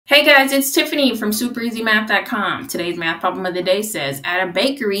Hey guys, it's Tiffany from supereasymath.com. Today's math problem of the day says, at a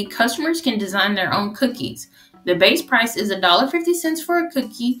bakery, customers can design their own cookies. The base price is $1.50 for a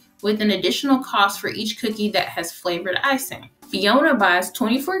cookie with an additional cost for each cookie that has flavored icing. Fiona buys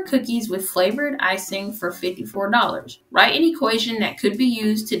 24 cookies with flavored icing for $54. Write an equation that could be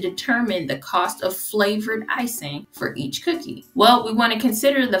used to determine the cost of flavored icing for each cookie. Well, we want to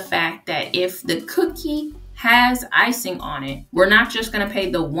consider the fact that if the cookie has icing on it, we're not just going to pay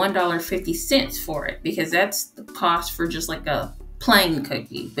the $1.50 for it, because that's the cost for just like a plain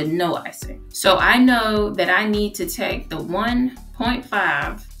cookie but no icing. So I know that I need to take the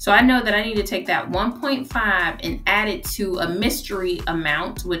 1.5. So I know that I need to take that 1.5 and add it to a mystery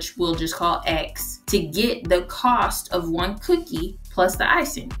amount, which we'll just call X, to get the cost of one cookie plus the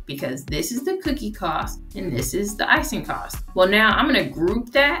icing, because this is the cookie cost and this is the icing cost. Well, now I'm gonna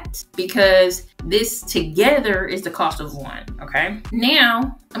group that because this together is the cost of one, okay?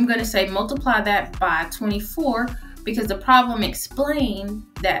 Now I'm gonna say multiply that by 24, because the problem explained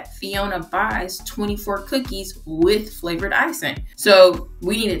that Fiona buys 24 cookies with flavored icing. So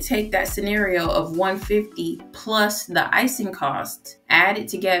we need to take that scenario of 150 plus the icing cost, add it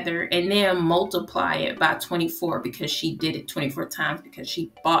together, and then multiply it by 24 because she did it 24 times because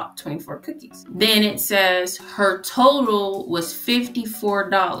she bought 24 cookies. Then it says her total was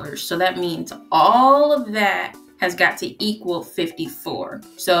 $54. So that means all of that has got to equal 54.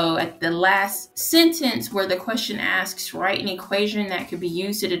 So at the last sentence where the question asks, write an equation that could be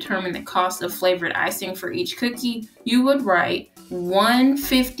used to determine the cost of flavored icing for each cookie, you would write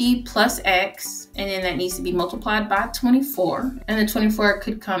 150 plus X, and then that needs to be multiplied by 24. And the 24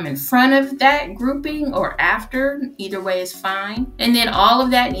 could come in front of that grouping or after, either way is fine. And then all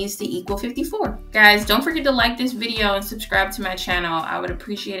of that needs to equal 54. Guys, don't forget to like this video and subscribe to my channel. I would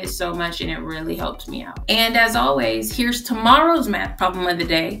appreciate it so much, and it really helps me out. And as always, here's tomorrow's math problem of the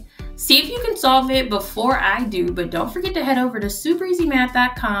day. See if you can solve it before I do, but don't forget to head over to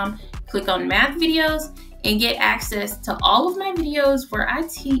supereasymath.com, click on math videos, and get access to all of my videos where I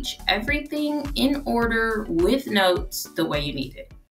teach everything in order with notes the way you need it.